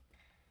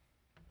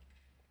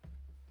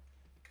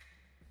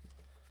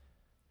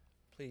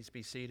Please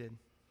be seated.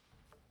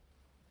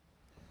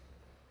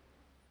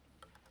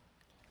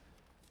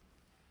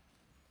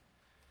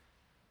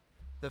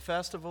 The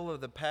festival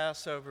of the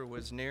Passover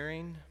was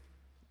nearing.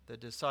 The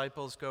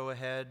disciples go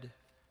ahead,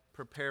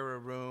 prepare a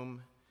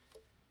room,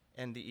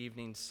 and the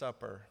evening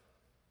supper.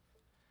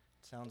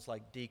 It sounds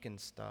like deacon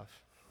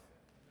stuff.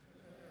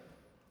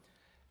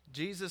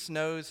 Jesus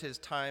knows his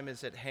time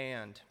is at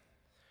hand.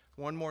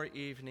 One more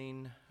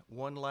evening,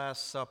 one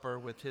last supper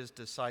with his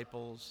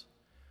disciples,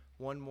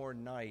 one more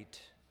night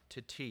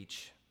to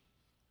teach.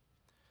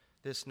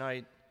 This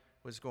night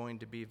was going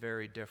to be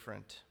very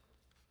different.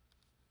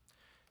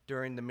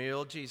 During the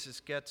meal, Jesus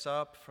gets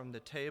up from the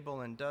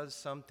table and does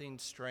something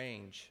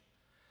strange,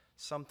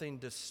 something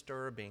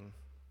disturbing.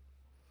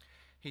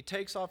 He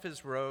takes off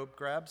his robe,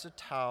 grabs a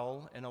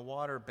towel and a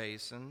water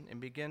basin, and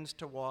begins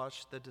to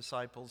wash the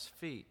disciples'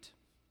 feet.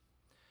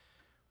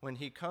 When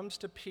he comes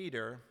to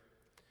Peter,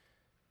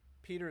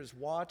 Peter is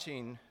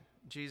watching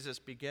Jesus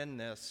begin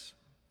this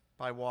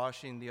by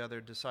washing the other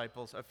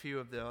disciples, a few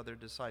of the other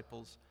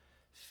disciples'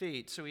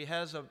 feet. So he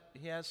has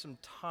some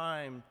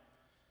time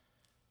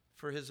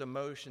for his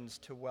emotions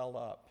to well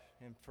up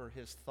and for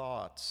his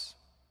thoughts.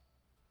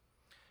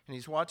 And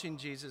he's watching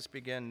Jesus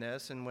begin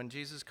this, and when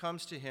Jesus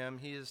comes to him,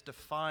 he is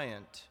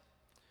defiant.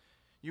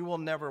 "You will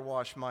never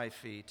wash my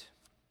feet."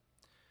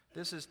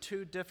 This is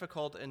too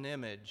difficult an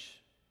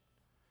image,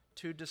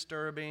 too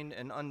disturbing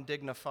and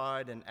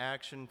undignified an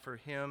action for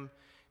him,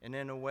 and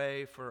in a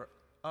way for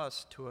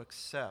us to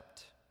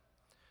accept.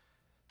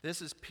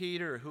 This is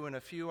Peter, who in a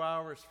few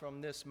hours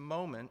from this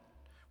moment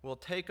will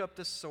take up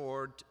the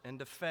sword and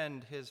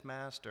defend his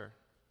master.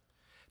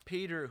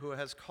 Peter, who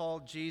has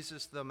called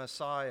Jesus the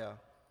Messiah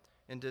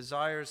and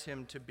desires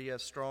him to be a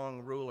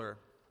strong ruler.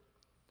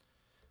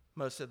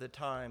 Most of the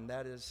time,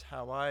 that is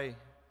how I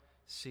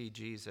see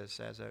Jesus,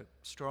 as a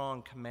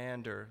strong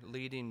commander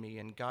leading me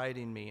and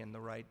guiding me in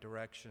the right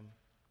direction.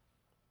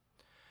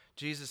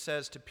 Jesus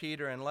says to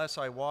Peter, "Unless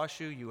I wash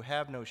you, you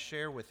have no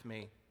share with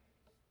me."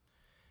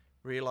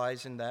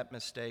 Realizing that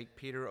mistake,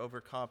 Peter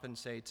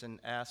overcompensates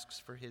and asks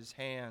for his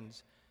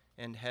hands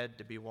and head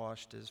to be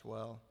washed as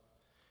well.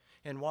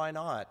 And why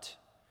not?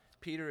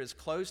 Peter is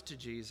close to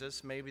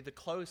Jesus, maybe the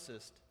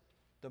closest,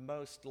 the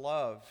most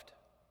loved.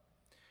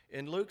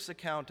 In Luke's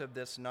account of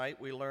this night,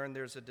 we learn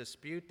there's a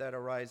dispute that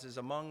arises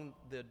among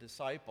the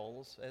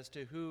disciples as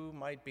to who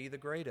might be the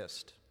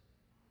greatest.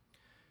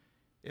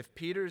 If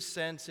Peter's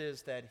sense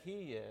is that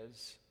he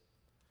is,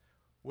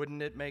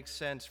 wouldn't it make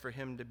sense for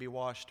him to be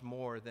washed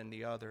more than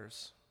the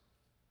others?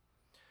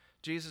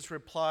 Jesus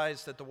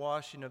replies that the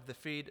washing of the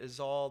feet is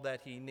all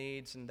that he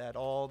needs and that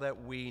all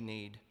that we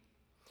need.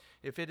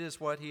 If it is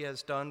what he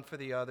has done for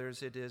the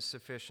others, it is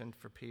sufficient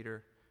for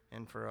Peter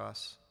and for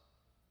us.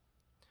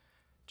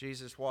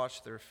 Jesus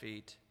washed their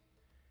feet,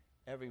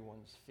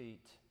 everyone's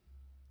feet,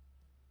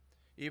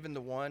 even the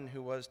one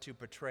who was to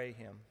betray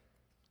him,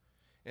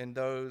 and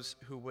those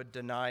who would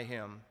deny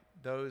him,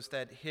 those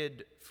that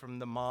hid from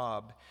the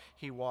mob.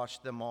 He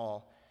washed them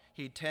all.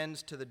 He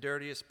tends to the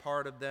dirtiest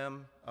part of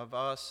them, of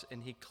us,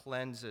 and he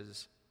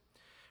cleanses.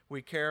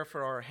 We care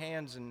for our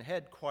hands and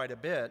head quite a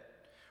bit.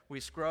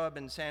 We scrub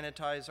and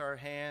sanitize our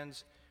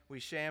hands. We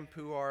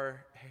shampoo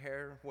our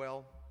hair,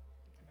 well,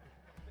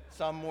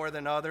 some more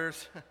than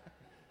others.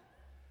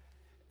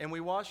 And we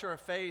wash our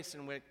face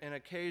and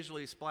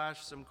occasionally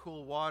splash some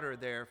cool water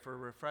there for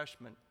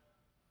refreshment.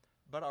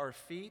 But our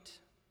feet,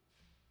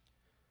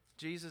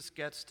 Jesus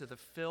gets to the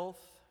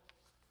filth,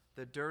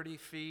 the dirty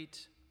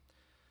feet,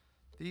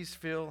 these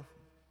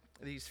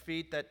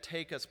feet that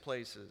take us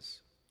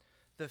places,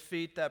 the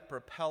feet that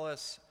propel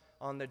us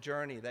on the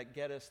journey, that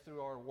get us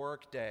through our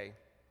workday,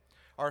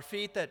 our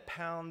feet that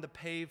pound the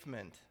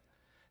pavement,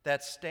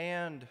 that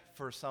stand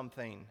for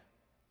something,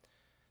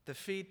 the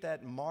feet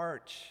that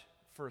march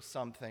for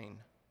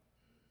something.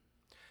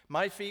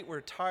 My feet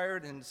were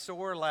tired and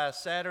sore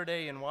last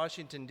Saturday in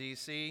Washington,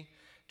 D.C.,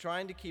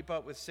 trying to keep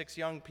up with 6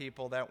 young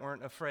people that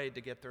weren't afraid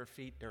to get their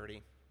feet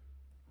dirty.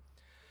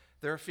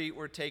 Their feet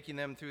were taking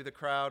them through the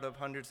crowd of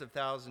hundreds of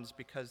thousands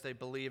because they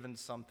believe in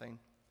something.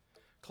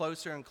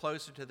 Closer and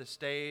closer to the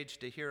stage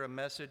to hear a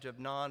message of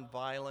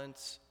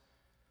nonviolence,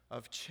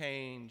 of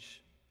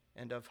change,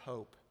 and of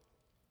hope.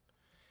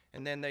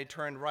 And then they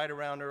turned right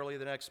around early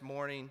the next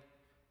morning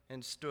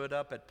and stood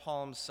up at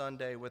Palm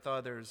Sunday with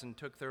others and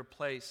took their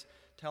place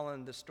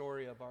telling the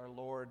story of our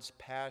Lord's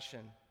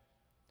passion.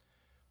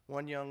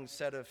 One young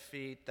set of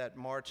feet that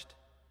marched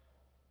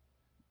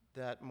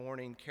that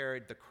morning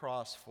carried the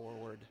cross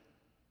forward.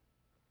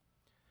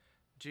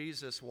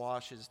 Jesus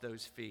washes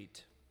those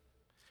feet.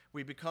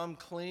 We become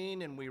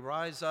clean and we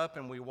rise up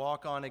and we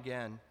walk on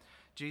again.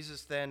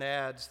 Jesus then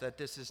adds that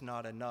this is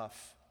not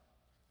enough.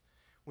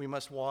 We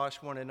must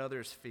wash one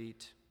another's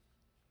feet.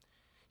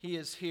 He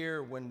is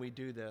here when we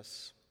do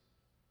this.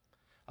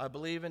 I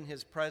believe in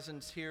his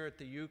presence here at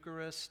the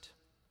Eucharist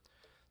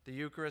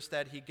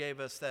that he gave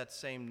us that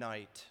same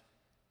night.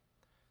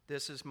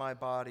 This is my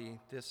body,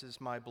 this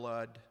is my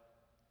blood,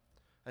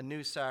 a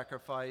new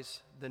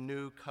sacrifice, the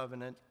new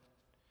covenant.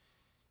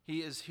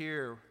 He is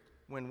here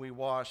when we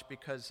wash,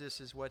 because this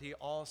is what he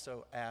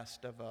also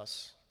asked of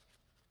us.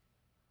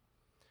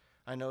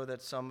 I know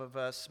that some of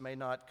us may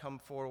not come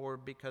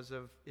forward because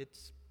of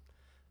it's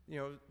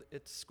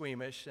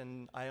squeamish,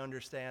 and I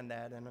understand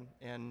that,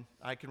 and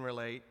I can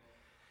relate.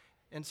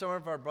 And some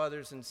of our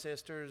brothers and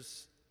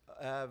sisters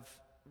have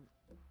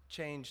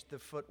changed the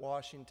foot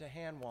washing to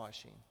hand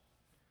washing.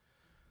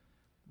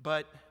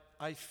 But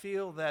I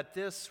feel that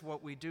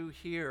what we do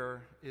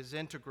here, is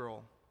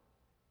integral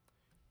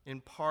in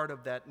part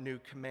of that new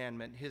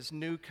commandment, his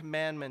new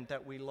commandment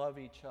that we love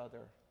each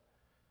other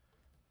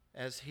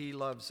as he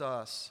loves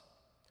us.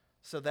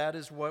 So that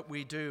is what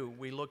we do.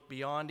 We look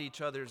beyond each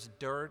other's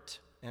dirt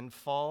and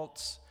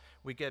faults.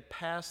 We get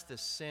past the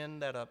sin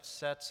that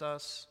upsets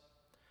us,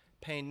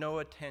 pay no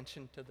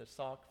attention to the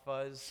sock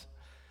fuzz,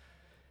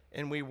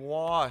 and we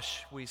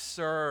wash, we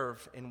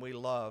serve, and we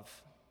love.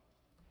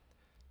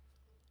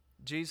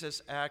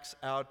 Jesus acts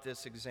out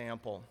this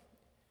example.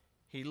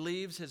 He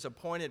leaves his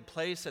appointed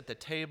place at the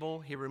table.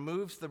 He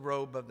removes the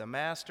robe of the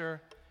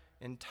master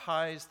and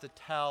ties the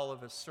towel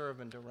of a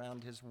servant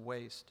around his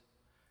waist.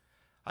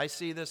 I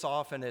see this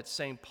often at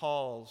St.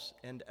 Paul's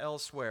and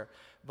elsewhere.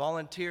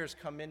 Volunteers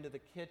come into the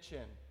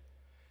kitchen.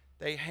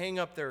 They hang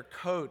up their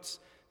coats.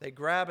 They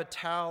grab a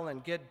towel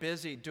and get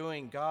busy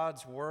doing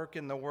God's work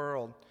in the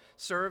world,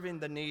 serving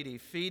the needy,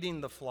 feeding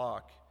the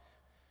flock.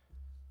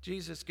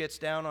 Jesus gets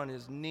down on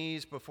his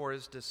knees before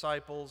his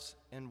disciples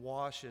and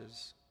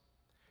washes.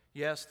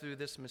 Yes, through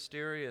this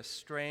mysterious,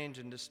 strange,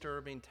 and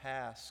disturbing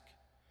task,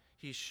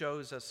 he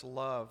shows us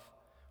love.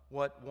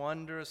 What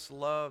wondrous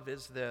love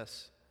is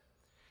this?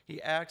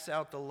 He acts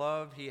out the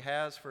love he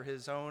has for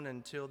his own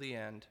until the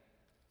end.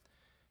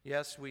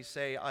 Yes, we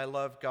say, I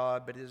love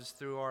God, but it is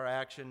through our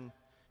action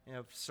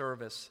of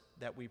service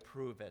that we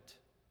prove it.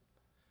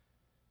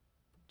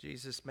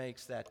 Jesus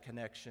makes that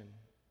connection,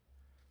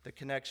 the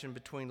connection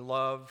between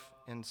love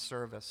and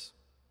service.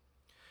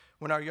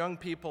 When our young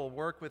people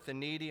work with the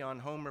needy on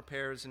home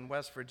repairs in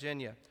West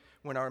Virginia,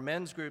 when our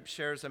men's group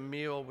shares a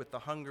meal with the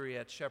hungry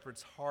at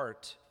Shepherd's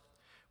Heart,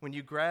 when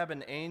you grab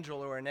an angel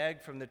or an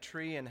egg from the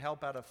tree and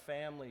help out a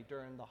family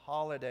during the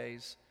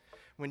holidays,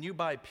 when you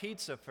buy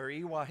pizza for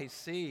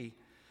EYC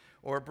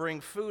or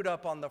bring food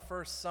up on the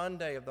first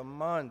Sunday of the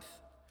month,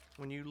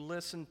 when you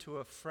listen to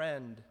a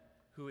friend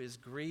who is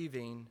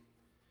grieving,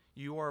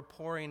 you are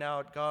pouring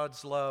out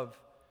God's love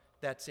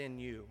that's in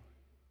you.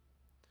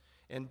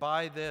 And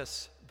by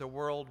this, the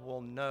world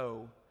will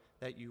know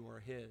that you are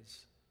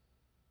his.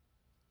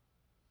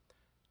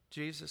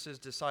 Jesus'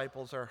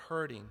 disciples are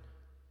hurting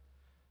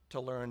to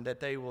learn that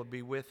they will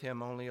be with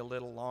him only a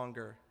little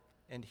longer,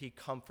 and he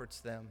comforts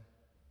them.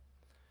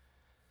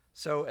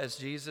 So as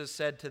Jesus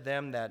said to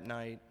them that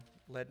night,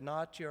 let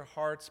not your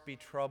hearts be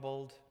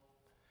troubled.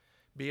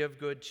 Be of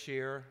good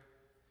cheer.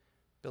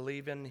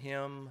 Believe in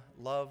him.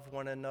 Love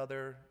one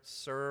another.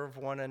 Serve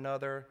one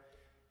another.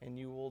 And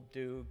you will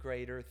do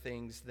greater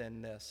things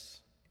than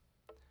this.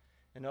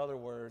 In other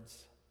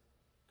words,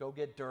 go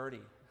get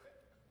dirty.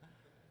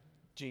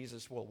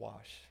 Jesus will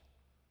wash.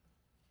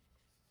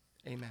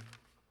 Amen.